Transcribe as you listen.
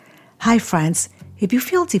Hi, friends. If you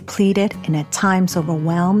feel depleted and at times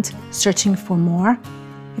overwhelmed, searching for more,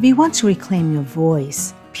 if you want to reclaim your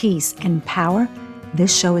voice, peace, and power,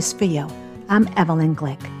 this show is for you. I'm Evelyn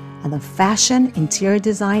Glick. I love fashion, interior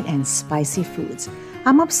design, and spicy foods.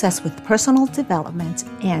 I'm obsessed with personal development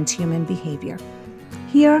and human behavior.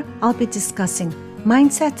 Here, I'll be discussing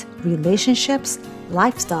mindset, relationships,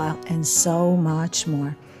 lifestyle, and so much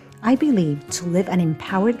more. I believe to live an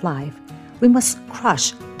empowered life, we must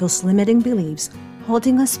crush those limiting beliefs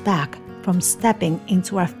holding us back from stepping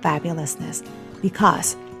into our fabulousness,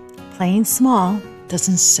 because playing small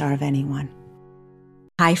doesn't serve anyone.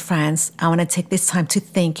 Hi, friends. I want to take this time to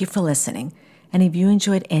thank you for listening. And if you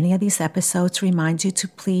enjoyed any of these episodes, remind you to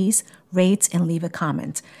please rate and leave a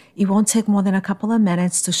comment. It won't take more than a couple of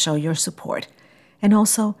minutes to show your support. And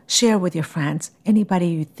also share with your friends, anybody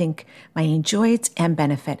you think might enjoy it and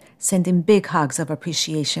benefit, sending big hugs of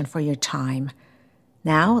appreciation for your time.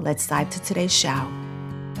 Now, let's dive to today's show.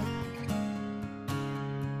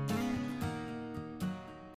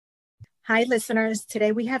 Hi, listeners.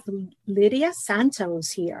 Today we have Lydia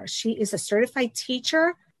Santos here. She is a certified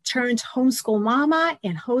teacher turned homeschool mama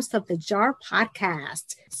and host of the JAR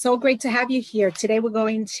podcast. So great to have you here. Today we're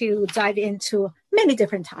going to dive into many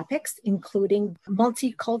different topics, including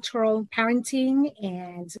multicultural parenting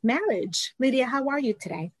and marriage. Lydia, how are you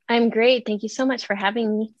today? I'm great. Thank you so much for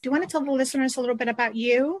having me. Do you want to tell the listeners a little bit about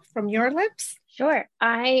you from your lips? Sure.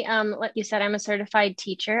 Like you said, I'm a certified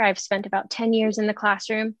teacher. I've spent about 10 years in the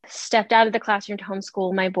classroom, stepped out of the classroom to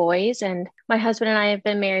homeschool my boys. And my husband and I have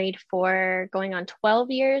been married for going on 12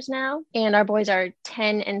 years now. And our boys are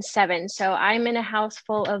 10 and 7. So I'm in a house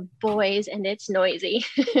full of boys and it's noisy.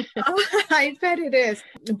 Oh, I bet it is.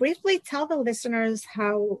 Briefly tell the listeners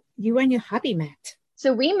how you and your hubby met.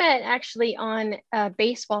 So we met actually on a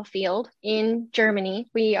baseball field in Germany.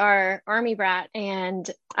 We are Army brat, and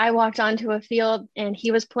I walked onto a field and he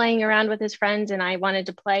was playing around with his friends and I wanted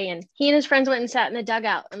to play. And he and his friends went and sat in the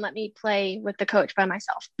dugout and let me play with the coach by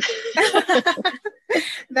myself.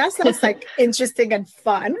 That sounds like interesting and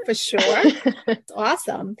fun for sure.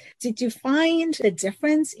 Awesome. Did you find the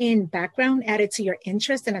difference in background added to your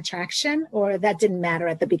interest and attraction, or that didn't matter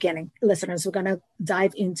at the beginning? Listeners, we're going to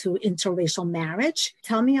dive into interracial marriage.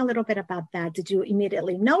 Tell me a little bit about that. Did you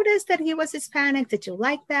immediately notice that he was Hispanic? Did you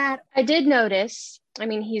like that? I did notice. I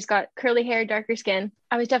mean, he's got curly hair, darker skin.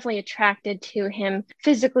 I was definitely attracted to him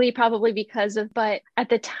physically, probably but at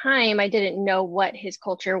the time I didn't know what his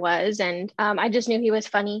culture was. And I just knew he was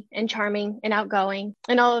funny and charming and outgoing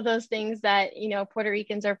and all of those things that, Puerto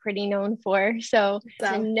Ricans are pretty known for. So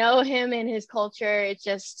to know him and his culture, it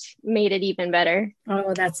just made it even better.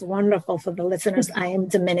 Oh, that's wonderful for the listeners. I am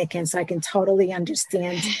Dominican, so I can totally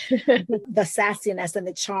understand the sassiness and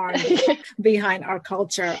the charm behind our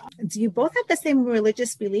culture. Do you both have the same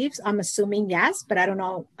religious beliefs? I'm assuming yes, but I don't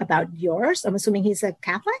know about yours. I'm assuming he's a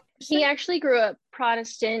Catholic? He actually grew up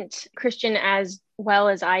Protestant Christian as well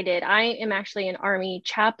as I did. I am actually an Army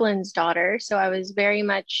chaplain's daughter, so that was very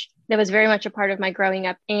much a part of my growing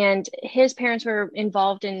up. And his parents were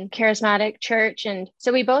involved in charismatic church. And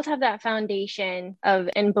so we both have that foundation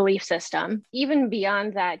and belief system. Even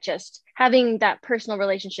beyond that, just having that personal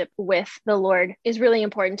relationship with the Lord is really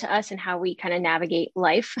important to us and how we kind of navigate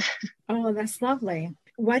life. Oh, that's lovely.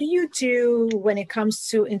 What do you do when it comes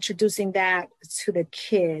to introducing that to the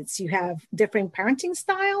kids? You have different parenting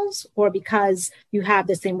styles, or because you have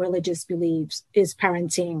the same religious beliefs, is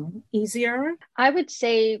parenting easier? I would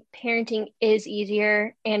say parenting is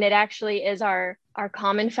easier, and it actually is our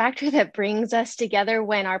common factor that brings us together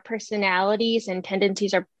when our personalities and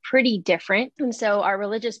tendencies are pretty different. And so our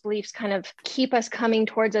religious beliefs kind of keep us coming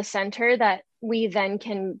towards a center that we then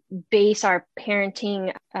can base our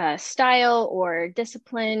parenting style or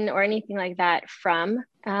discipline or anything like that from,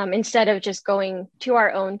 instead of just going to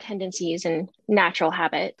our own tendencies and natural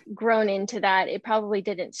habit. Grown into that, it probably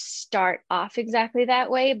didn't start off exactly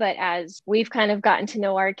that way, but as we've kind of gotten to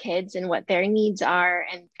know our kids and what their needs are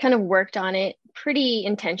and kind of worked on it pretty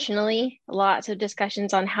intentionally, lots of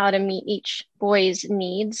discussions on how to meet each boy's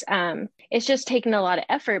needs. It's just taken a lot of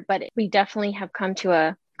effort, but we definitely have come to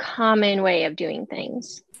a common way of doing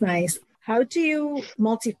things. Nice. How do your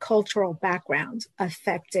multicultural background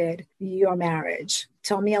affected your marriage?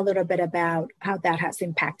 Tell me a little bit about how that has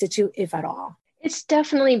impacted you, if at all. It's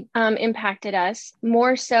definitely impacted us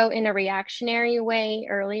more so in a reactionary way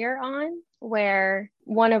earlier on, where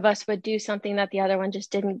one of us would do something that the other one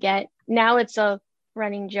just didn't get. Now it's a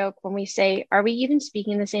running joke when we say, are we even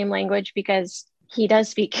speaking the same language? Because he does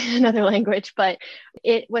speak another language, but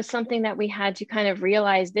it was something that we had to kind of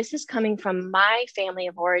realize this is coming from my family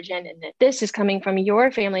of origin and that this is coming from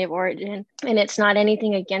your family of origin. And it's not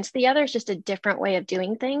anything against the other, it's just a different way of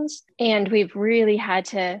doing things. And we've really had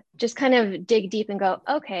to just kind of dig deep and go,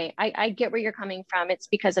 okay, I get where you're coming from. It's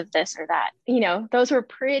because of this or that. Those were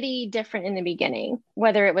pretty different in the beginning,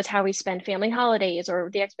 whether it was how we spend family holidays or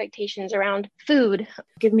the expectations around food.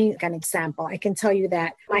 Give me an example. I can tell you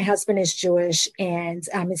that my husband is Jewish and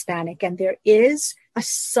I'm Hispanic, and there is a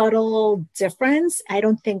subtle difference. I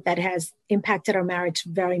don't think that has impacted our marriage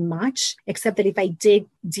very much, except that if I dig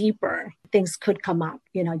deeper, things could come up,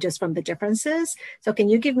 just from the differences. So can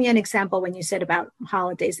you give me an example when you said about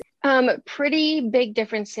holidays? Pretty big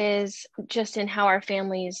differences just in how our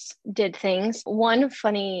families did things.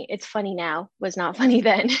 It's funny now, was not funny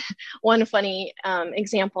then. One funny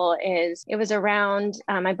example is it was around,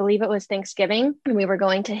 I believe it was Thanksgiving, and we were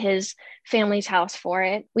going to his family's house for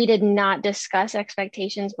it. We did not discuss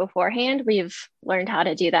expectations beforehand. We've learned how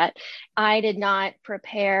to do that. I did not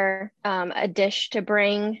prepare a dish to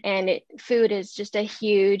bring, and food is just a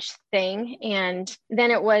huge thing. And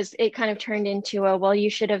then it kind of turned into well,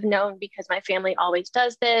 you should have known because my family always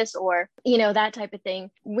does this, or, that type of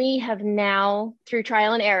thing. We have now, through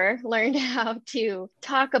trial and error, learned how to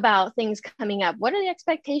talk about things coming up. What are the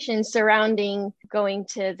expectations surrounding going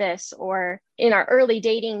to this? Or in our early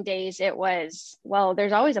dating days, it was, well,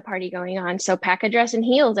 there's always a party going on, so pack a dress and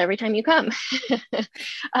heels every time you come.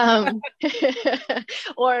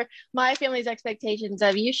 Or my family's expectations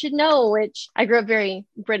of you should know, which I grew up very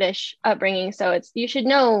British upbringing. So you should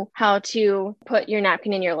know how to put your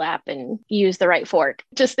napkin in your lap and use the right fork.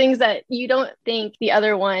 Just things that you don't think the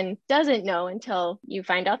other one doesn't know until you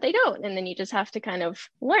find out they don't. And then you just have to kind of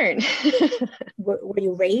learn. Were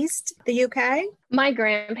you raised in the UK? My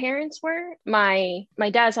grandparents were. My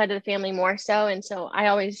dad's side of the family more so. And so I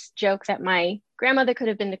always joke that my grandmother could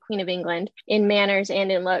have been the Queen of England in manners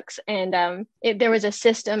and in looks. And there was a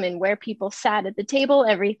system in where people sat at the table,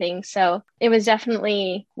 everything. So it was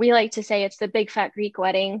definitely, we like to say it's the big fat Greek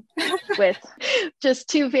wedding with just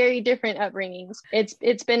two very different upbringings.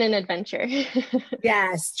 It's been an adventure.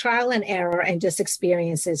 Yes, trial and error and just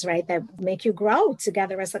experiences, right, that make you grow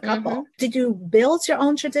together as a couple. Mm-hmm. Did you build your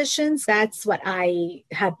own traditions? That's what I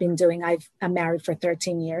have been doing. I'm married for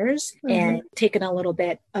 13 years and taken a little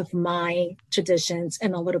bit of my traditions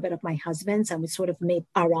and a little bit of my husband's, and we sort of made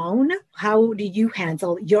our own. How do you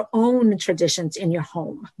handle your own traditions in your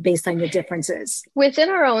home based on your differences? Within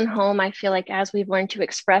our own home, I feel like as we've learned to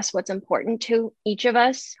express what's important to each of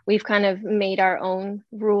us, we've kind of made our own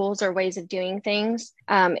rules or ways of doing things.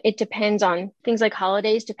 It depends on things like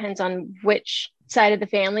holidays, depends on which side of the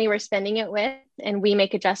family we're spending it with, and we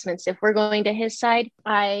make adjustments. If we're going to his side,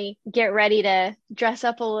 I get ready to dress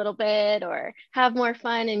up a little bit or have more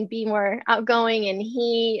fun and be more outgoing, and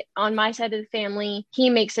he, on my side of the family, he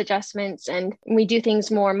makes adjustments and we do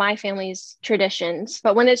things more my family's traditions.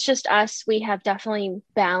 But when it's just us, we have definitely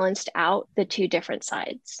balanced out the two different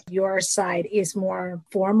sides. Your side is more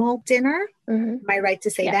formal dinner. Am I right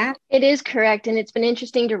to say that? It is correct. And it's been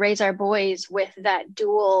interesting to raise our boys with that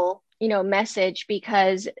dual message,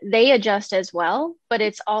 because they adjust as well, but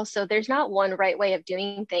it's also, there's not one right way of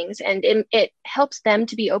doing things. And it helps them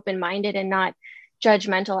to be open-minded and not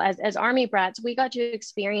judgmental. As Army brats, we got to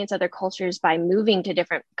experience other cultures by moving to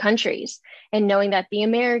different countries and knowing that the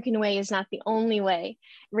American way is not the only way.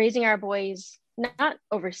 Raising our boys not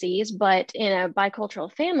overseas, but in a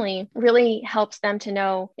bicultural family really helps them to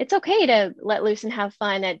know it's okay to let loose and have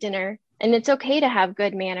fun at dinner. And it's okay to have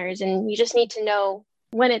good manners. And you just need to know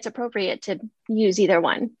when it's appropriate to use either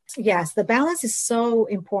one. Yes, the balance is so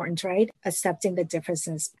important, right? Accepting the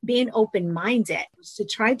differences, being open-minded to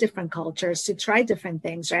try different cultures, to try different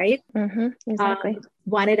things, right? Exactly.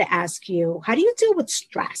 Wanted to ask you, how do you deal with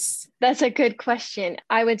stress? That's a good question.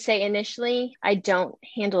 I would say initially, I don't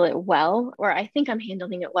handle it well, or I think I'm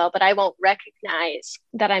handling it well, but I won't recognize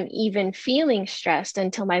that I'm even feeling stressed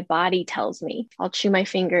until my body tells me. I'll chew my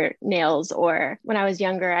fingernails, or when I was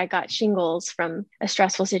younger, I got shingles from a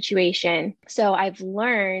stressful situation. So I've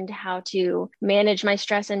learned how to manage my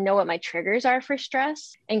stress and know what my triggers are for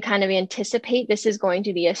stress and kind of anticipate this is going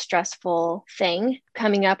to be a stressful thing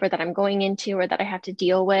coming up, or that I'm going into, or that I have to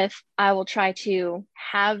deal with. I will try to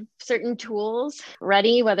have certain tools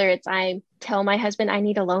ready, whether it's I tell my husband I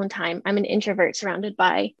need alone time. I'm an introvert surrounded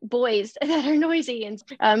by boys that are noisy.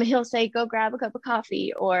 And he'll say, go grab a cup of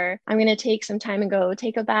coffee, or I'm going to take some time and go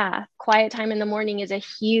take a bath. Quiet time in the morning is a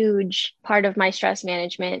huge part of my stress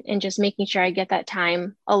management, and just making sure I get that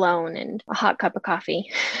time alone and a hot cup of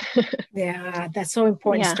coffee. Yeah, that's so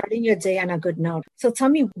important. Yeah. Starting your day on a good note. So tell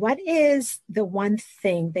me, what is the one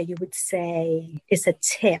thing that you would say is a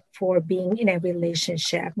tip for being in a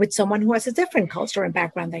relationship with someone who has a different culture and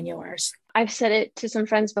background than yours? I've said it to some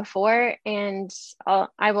friends before, and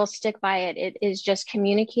I will stick by it. It is just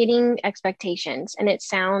communicating expectations, and it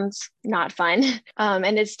sounds not fun.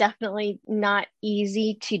 And it's definitely not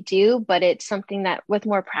easy to do, but it's something that with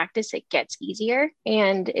more practice, it gets easier.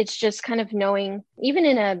 And it's just kind of knowing, even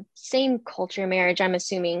in a same culture marriage, I'm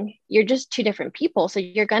assuming you're just two different people. So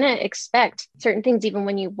you're going to expect certain things, even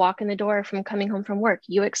when you walk in the door from coming home from work,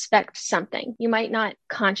 you expect something. You might not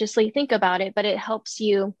consciously think about it, but it helps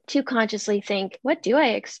you to consciously think, what do I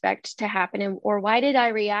expect to happen? Or why did I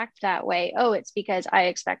react that way? Oh, it's because I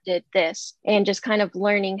expected this. And just kind of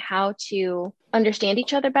learning how to understand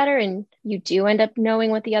each other better, and you do end up knowing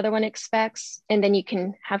what the other one expects, and then you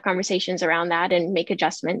can have conversations around that and make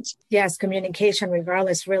adjustments. Yes, communication,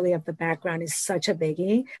 regardless really of the background, is such a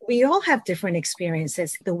biggie. We all have different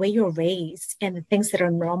experiences, the way you're raised and the things that are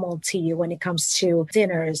normal to you when it comes to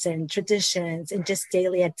dinners and traditions and just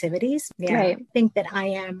daily activities. Yeah, Right. I think that I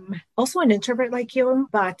am also an introvert like you,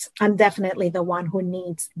 but I'm definitely the one who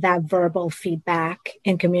needs that verbal feedback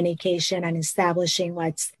and communication and establishing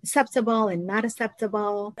what's acceptable and not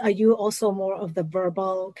acceptable. Are you also more of the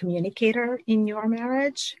verbal communicator in your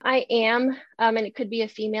marriage? I am, and it could be a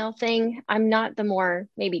female thing. I'm not the more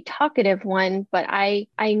maybe talkative one, but I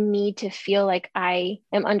need to feel like I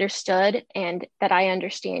am understood and that I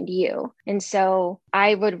understand you. And so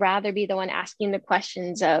I would rather be the one asking the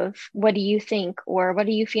questions of, what do you think? Or what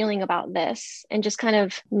are you feeling about this? And just kind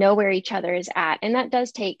of know where each other is at. And that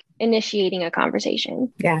does take initiating a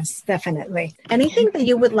conversation. Yes, definitely. Anything that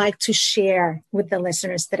you would like to share with the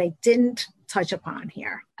listeners that I didn't touch upon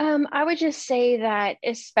here? I would just say that,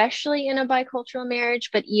 especially in a bicultural marriage,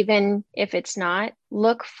 but even if it's not,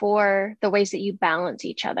 look for the ways that you balance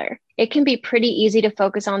each other. It can be pretty easy to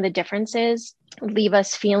focus on the differences, leave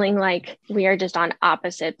us feeling like we are just on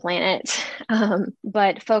opposite planets.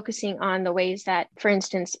 But focusing on the ways that, for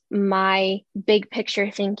instance, my big picture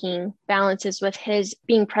thinking balances with his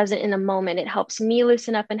being present in the moment. It helps me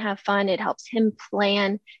loosen up and have fun. It helps him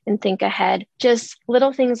plan and think ahead. Just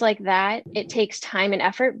little things like that. It takes time and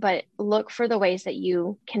effort, but look for the ways that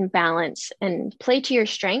you can balance and play to your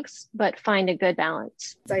strengths, but find a good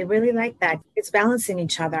balance. I really like that. It's balancing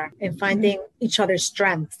each other and finding each other's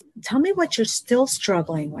strengths. Tell me what you're still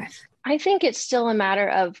struggling with. I think it's still a matter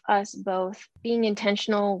of us both being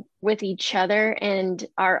intentional with each other and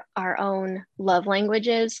our own love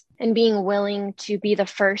languages, and being willing to be the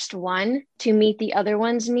first one to meet the other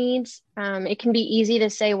one's needs. It can be easy to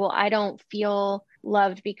say, well, I don't feel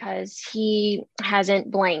loved because he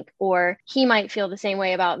hasn't blank, or he might feel the same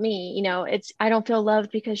way about me. I don't feel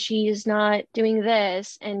loved because she's not doing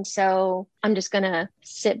this. And so I'm just going to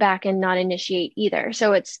sit back and not initiate either.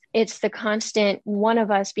 So it's the constant one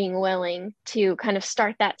of us being willing to kind of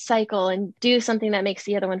start that cycle and do something that makes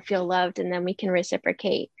the other one feel loved, and then we can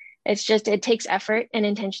reciprocate. It takes effort and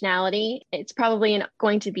intentionality. It's probably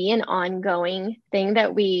going to be an ongoing thing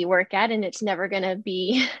that we work at, and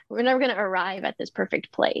we're never going to arrive at this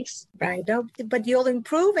perfect place. Right. But you'll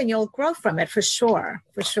improve and you'll grow from it for sure.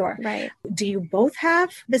 For sure. Right. Do you both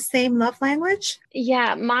have the same love language?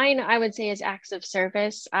 Yeah, mine, I would say, is acts of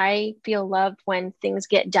service. I feel loved when things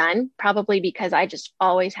get done, probably because I just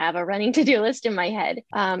always have a running to-do list in my head,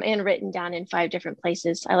 and written down in 5 different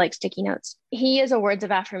places. I like sticky notes. He is a words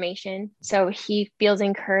of affirmation. So he feels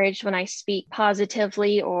encouraged when I speak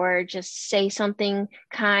positively or just say something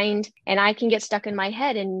kind. And I can get stuck in my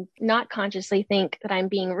head and not consciously think that I'm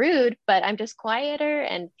being rude, but I'm just quieter,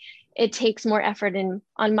 and it takes more effort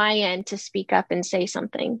on my end to speak up and say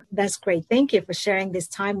something. That's great. Thank you for sharing this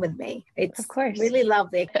time with me. It's of course really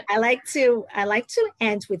lovely. I like to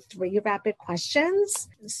end with 3 rapid questions.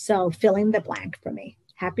 So fill in the blank for me.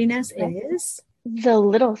 Happiness is the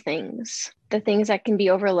little things, the things that can be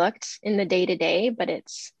overlooked in the day-to-day, but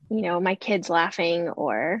it's, my kids laughing,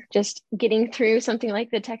 or just getting through something like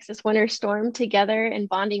the Texas winter storm together and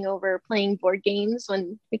bonding over playing board games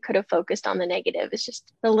when we could have focused on the negative. It's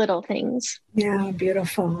just the little things. Yeah,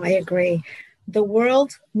 beautiful. I agree. The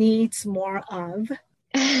world needs more of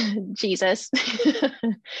Jesus.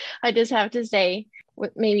 I just have to say,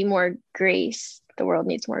 maybe more grace. the world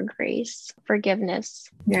needs more grace, forgiveness.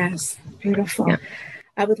 Yes, beautiful. Yeah.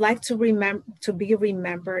 I would like to be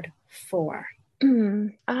remembered for.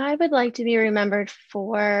 I would like to be remembered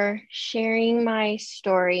for sharing my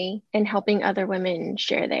story and helping other women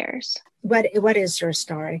share theirs. What is your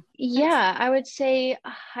story? Yeah, I would say a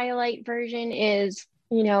highlight version is,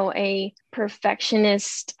 a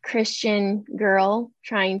perfectionist Christian girl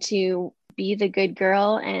trying to be the good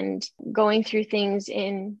girl and going through things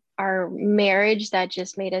in our marriage that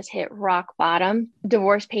just made us hit rock bottom.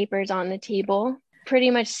 Divorce papers on the table,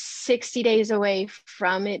 pretty much 60 days away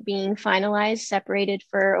from it being finalized, separated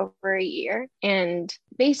for over a year, and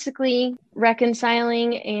basically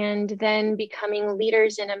reconciling and then becoming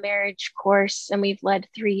leaders in a marriage course. And we've led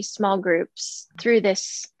 3 small groups through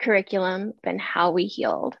this curriculum and how we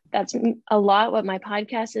healed. That's a lot what my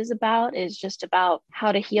podcast is about, is just about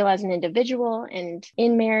how to heal as an individual and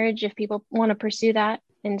in marriage if people want to pursue that.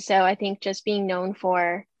 And so I think just being known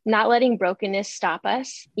for not letting brokenness stop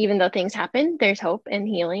us, even though things happen, there's hope and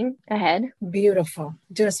healing ahead. Beautiful.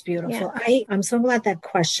 Just beautiful. Yeah. I'm so glad that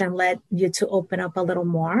question led you to open up a little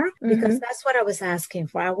more, because that's what I was asking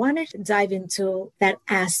for. I wanted to dive into that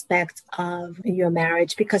aspect of your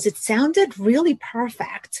marriage because it sounded really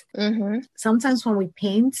perfect. Sometimes when we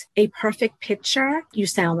paint a perfect picture, you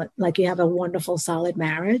sound like you have a wonderful, solid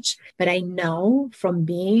marriage. But I know from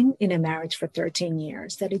being in a marriage for 13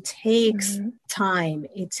 years that it takes time.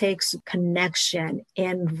 It takes connection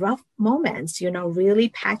and rough moments, really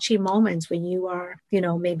patchy moments when you are,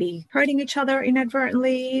 maybe hurting each other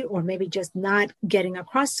inadvertently, or maybe just not getting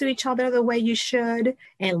across to each other the way you should,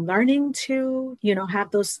 and learning to,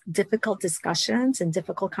 have those difficult discussions and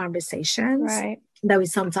difficult conversations. Right. That we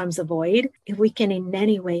sometimes avoid. If we can in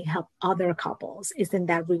any way help other couples, isn't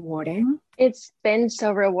that rewarding? It's been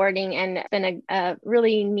so rewarding and been a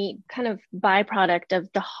really neat kind of byproduct of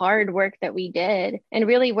the hard work that we did, and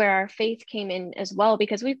really where our faith came in as well,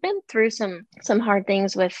 because we've been through some hard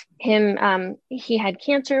things with him. He had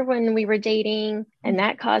cancer when we were dating, and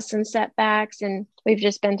that caused some setbacks, and we've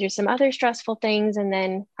just been through some other stressful things. And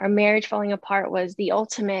then our marriage falling apart was the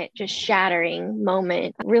ultimate just shattering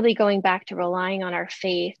moment, really going back to relying on our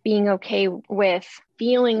faith, being okay with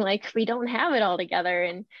feeling like we don't have it all together.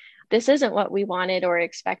 And this isn't what we wanted or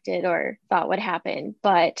expected or thought would happen.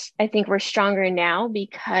 But I think we're stronger now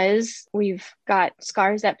because we've got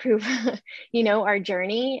scars that prove, our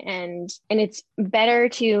journey. And it's better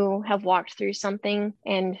to have walked through something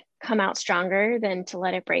and come out stronger than to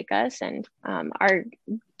let it break us. And our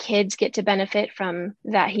kids get to benefit from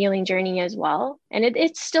that healing journey as well. And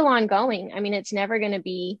it's still ongoing. I mean, it's never going to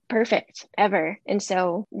be perfect ever. And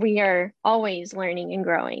so we are always learning and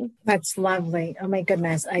growing. That's lovely. Oh my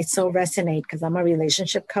goodness. I so resonate because I'm a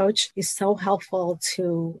relationship coach. It's so helpful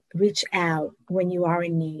to reach out when you are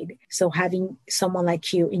in need. So having someone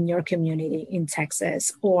like you in your community in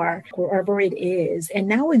Texas or wherever it is, and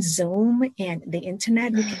now with Zoom and the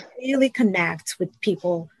internet, you can really connect with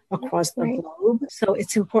people across the globe. So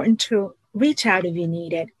it's important to reach out if you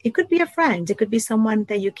need it. It could be a friend. It could be someone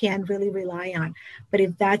that you can really rely on. But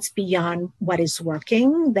if that's beyond what is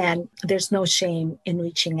working, then there's no shame in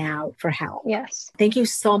reaching out for help. Yes. Thank you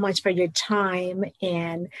so much for your time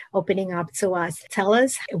and opening up to us. Tell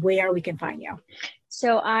us where we can find you.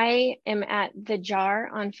 So I am at The Jar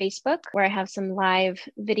on Facebook, where I have some live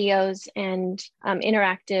videos and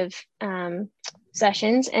interactive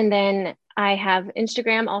sessions. And then I have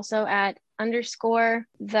Instagram also at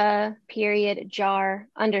 _the_jar_.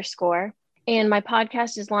 And my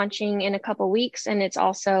podcast is launching in a couple weeks, and it's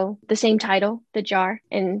also the same title, The Jar,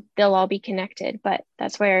 and they'll all be connected, but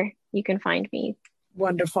that's where you can find me.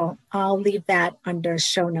 Wonderful. I'll leave that under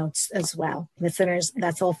show notes as well. Listeners,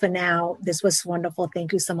 that's all for now. This was wonderful.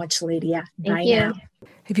 Thank you so much, Lydia. Thank you. Now.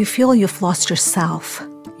 If you feel you've lost yourself,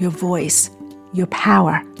 your voice, your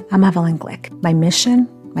power, I'm Evelyn Glick. My mission,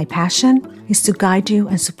 my passion is to guide you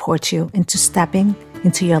and support you into stepping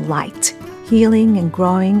into your light, healing and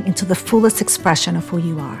growing into the fullest expression of who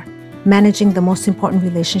you are, managing the most important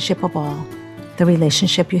relationship of all, the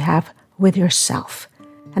relationship you have with yourself,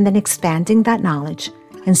 and then expanding that knowledge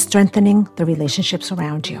and strengthening the relationships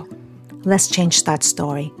around you. Let's change that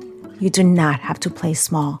story. You do not have to play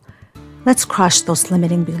small. Let's crush those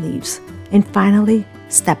limiting beliefs and finally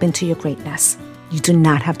step into your greatness. You do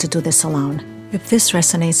not have to do this alone. If this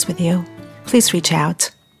resonates with you, please reach out.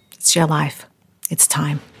 It's your life. It's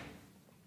time.